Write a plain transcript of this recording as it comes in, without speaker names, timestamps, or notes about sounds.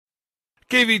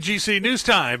KVGC News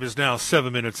Time is now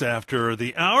 7 minutes after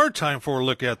the hour. Time for a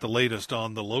look at the latest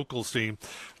on the local scene.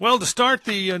 Well, to start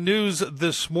the news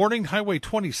this morning, Highway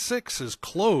 26 is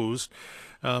closed.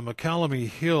 McCallamy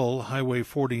Hill, Highway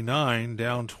 49,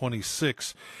 down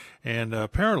 26. And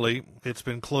apparently it's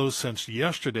been closed since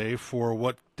yesterday for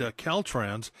what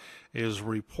Caltrans is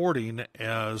reporting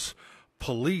as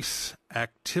police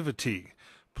activity.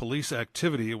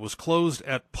 It was closed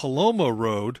at Paloma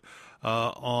Road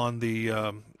on the,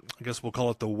 I guess we'll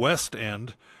call it the west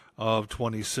end of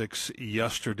 26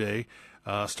 yesterday,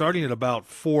 starting at about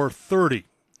 4:30.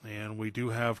 And we do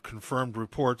have confirmed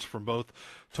reports from both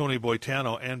Tony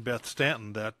Boitano and Beth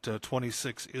Stanton that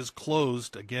 26 is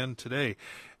closed again today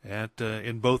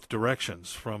in both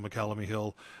directions, from McCallamy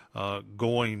Hill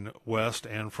going west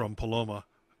and from Paloma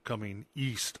coming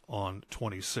east on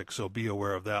 26, so be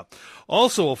aware of that.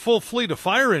 Also, a full fleet of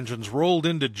fire engines rolled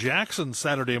into Jackson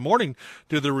Saturday morning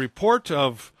to the report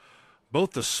of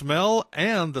both the smell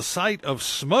and the sight of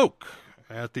smoke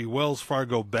at the Wells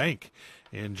Fargo Bank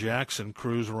in Jackson.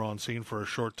 Crews were on scene for a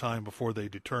short time before they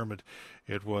determined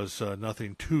it was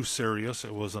nothing too serious.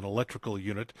 It was an electrical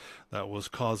unit that was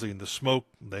causing the smoke.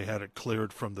 They had it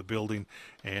cleared from the building,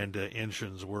 and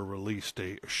engines were released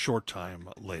a short time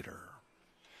later.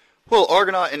 Well,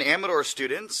 Argonaut and Amador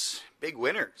students, big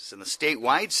winners in the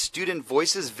statewide Student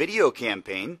Voices video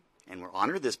campaign, and were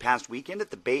honored this past weekend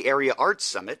at the Bay Area Arts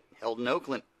Summit held in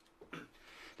Oakland.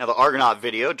 Now, the Argonaut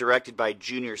video, directed by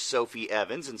junior Sophie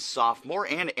Evans and sophomore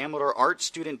and Amador art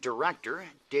student director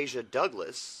Deja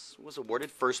Douglas, was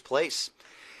awarded first place.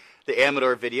 The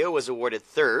Amador video was awarded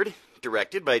third,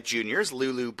 directed by juniors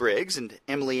Lulu Briggs and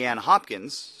Emily Ann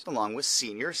Hopkins, along with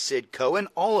senior Sid Cohen,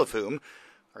 all of whom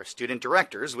are student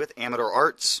directors with Amador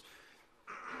Arts.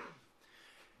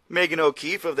 Megan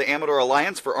O'Keefe of the Amador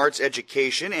Alliance for Arts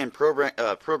Education and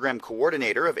program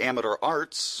coordinator of Amador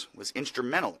Arts was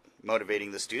instrumental in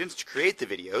motivating the students to create the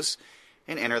videos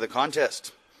and enter the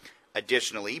contest.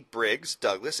 Additionally, Briggs,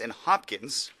 Douglas, and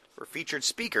Hopkins were featured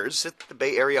speakers at the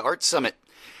Bay Area Arts Summit.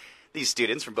 These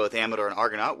students from both Amador and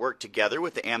Argonaut worked together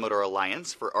with the Amador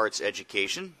Alliance for Arts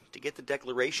Education to get the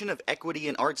Declaration of Equity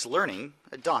in Arts Learning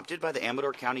adopted by the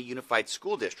Amador County Unified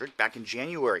School District back in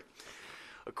January.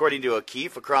 According to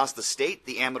O'Keefe, across the state,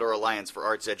 the Amador Alliance for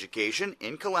Arts Education,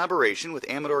 in collaboration with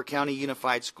Amador County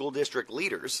Unified School District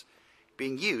leaders,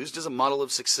 being used as a model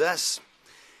of success.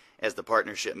 As the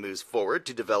partnership moves forward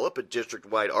to develop a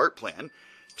district-wide art plan,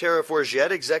 Tara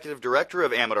Forget, executive director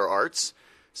of Amador Arts,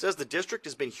 says the district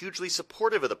has been hugely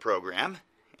supportive of the program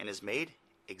and has made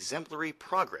exemplary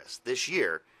progress this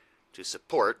year to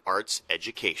support arts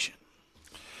education.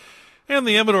 And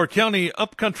the Amador County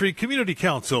Upcountry Community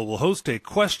Council will host a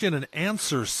question and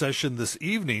answer session this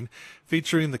evening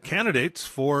featuring the candidates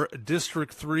for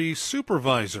District 3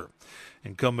 Supervisor.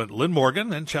 Incumbent Lynn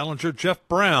Morgan and challenger Jeff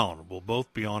Brown will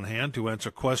both be on hand to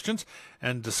answer questions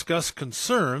and discuss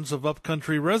concerns of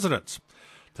upcountry residents.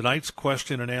 Tonight's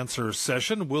question and answer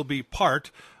session will be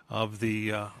part of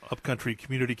the Upcountry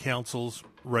Community Council's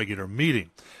regular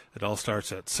meeting. It all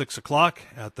starts at 6 o'clock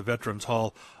at the Veterans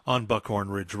Hall on Buckhorn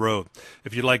Ridge Road.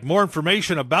 If you'd like more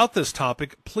information about this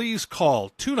topic, please call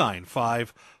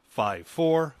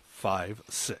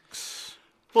 295-5456.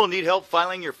 Well, need help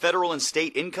filing your federal and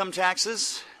state income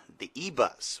taxes? The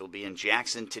e-bus will be in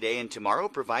Jackson today and tomorrow,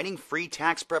 providing free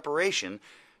tax preparation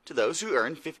to those who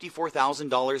earn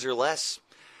 $54,000 or less.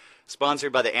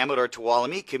 Sponsored by the Amador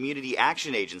Tuolumne Community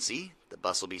Action Agency, the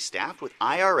bus will be staffed with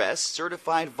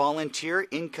IRS-certified volunteer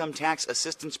income tax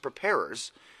assistance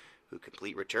preparers who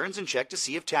complete returns and check to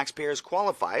see if taxpayers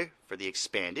qualify for the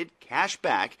expanded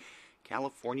cashback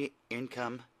California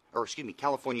earned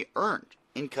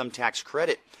income tax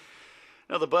credit.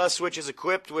 Now, the bus, which is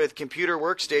equipped with computer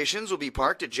workstations, will be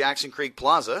parked at Jackson Creek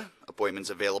Plaza. Appointments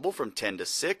available from 10 to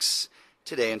 6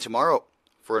 today and tomorrow.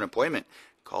 For an appointment,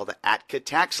 call the ATCA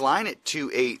tax line at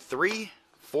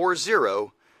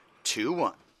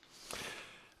 283-4021.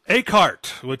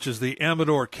 ACART, which is the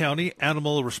Amador County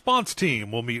Animal Response Team,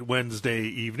 will meet Wednesday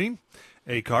evening.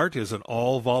 ACART is an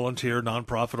all-volunteer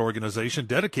nonprofit organization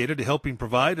dedicated to helping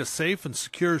provide a safe and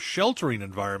secure sheltering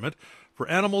environment for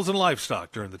animals and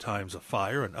livestock during the times of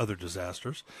fire and other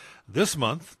disasters. This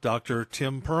month, Dr.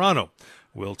 Tim Perano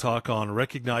will talk on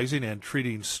recognizing and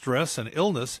treating stress and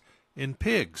illness in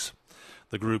pigs.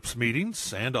 The group's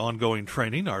meetings and ongoing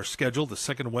training are scheduled the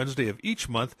second Wednesday of each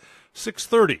month,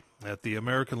 6:30, at the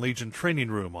American Legion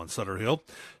Training Room on Sutter Hill.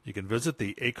 You can visit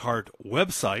the ACART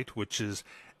website, which is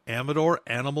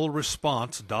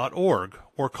AmadorAnimalResponse.org,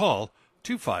 or call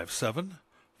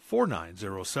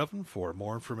 257-4907 for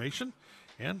more information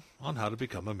and on how to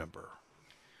become a member.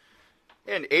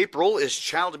 And April is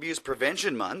Child Abuse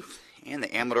Prevention Month, and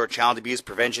the Amador Child Abuse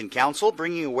Prevention Council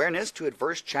bringing awareness to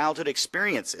adverse childhood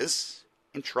experiences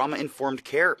and trauma-informed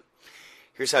care.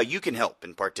 Here's how you can help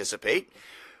and participate.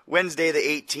 Wednesday the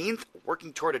 18th,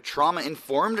 working toward a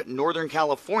trauma-informed Northern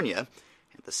California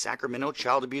at the Sacramento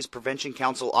Child Abuse Prevention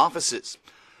Council offices.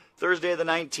 Thursday the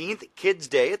 19th, Kids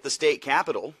Day at the State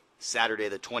Capitol. Saturday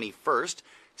the 21st,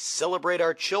 Celebrate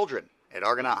Our Children at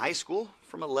Argonaut High School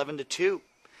from 11 to 2.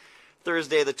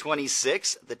 Thursday the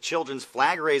 26th, the Children's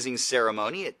Flag Raising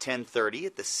Ceremony at 10:30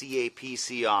 at the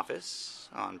CAPC office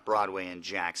on Broadway in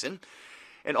Jackson.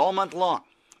 And all month long,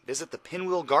 visit the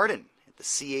Pinwheel Garden at the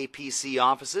CAPC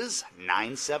offices,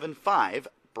 975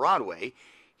 Broadway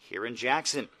here in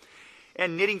Jackson.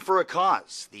 And Knitting for a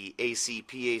Cause, the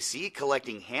ACPAC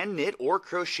collecting hand-knit or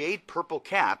crocheted purple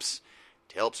caps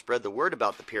to help spread the word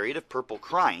about the period of purple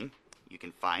crying. You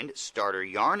can find starter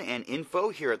yarn and info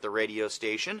here at the radio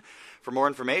station. For more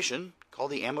information, call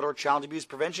the Amador Child Abuse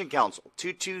Prevention Council,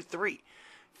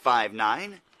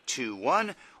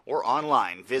 223-5921, or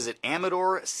online, visit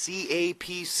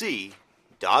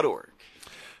amadorcapc.org.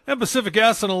 And Pacific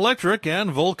Gas and Electric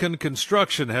and Vulcan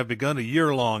Construction have begun a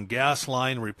year-long gas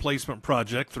line replacement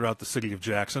project throughout the city of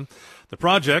Jackson. The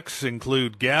projects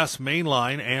include gas main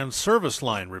line and service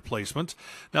line replacements.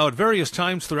 Now, at various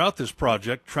times throughout this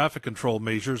project, traffic control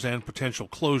measures and potential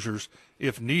closures,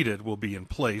 if needed, will be in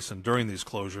place. And during these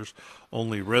closures,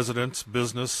 only residents,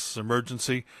 business,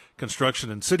 emergency,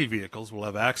 construction, and city vehicles will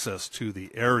have access to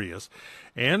the areas.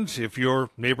 And if your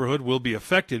neighborhood will be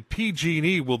affected,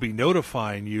 PG&E will be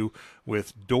notifying you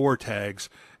with door tags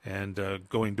and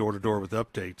going door to door with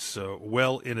updates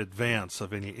well in advance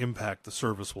of any impact the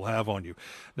service will have on you.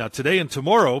 Now, today and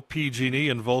tomorrow, PG&E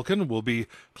and Vulcan will be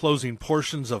closing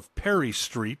portions of Perry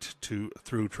Street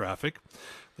through traffic.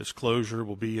 This closure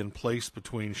will be in place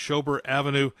between Schober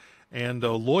Avenue and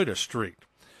Loida Street.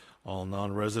 All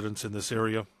non-residents in this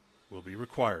area will be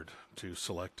required to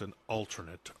select an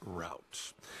alternate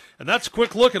route. And that's a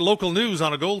quick look at local news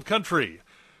on a Gold Country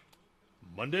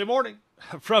Monday morning.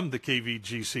 From the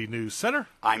KVGC News Center,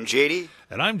 I'm JD.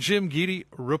 And I'm Jim Geedy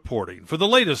reporting. For the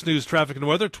latest news, traffic, and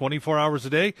weather 24 hours a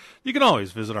day, you can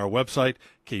always visit our website,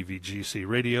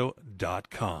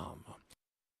 kvgcradio.com.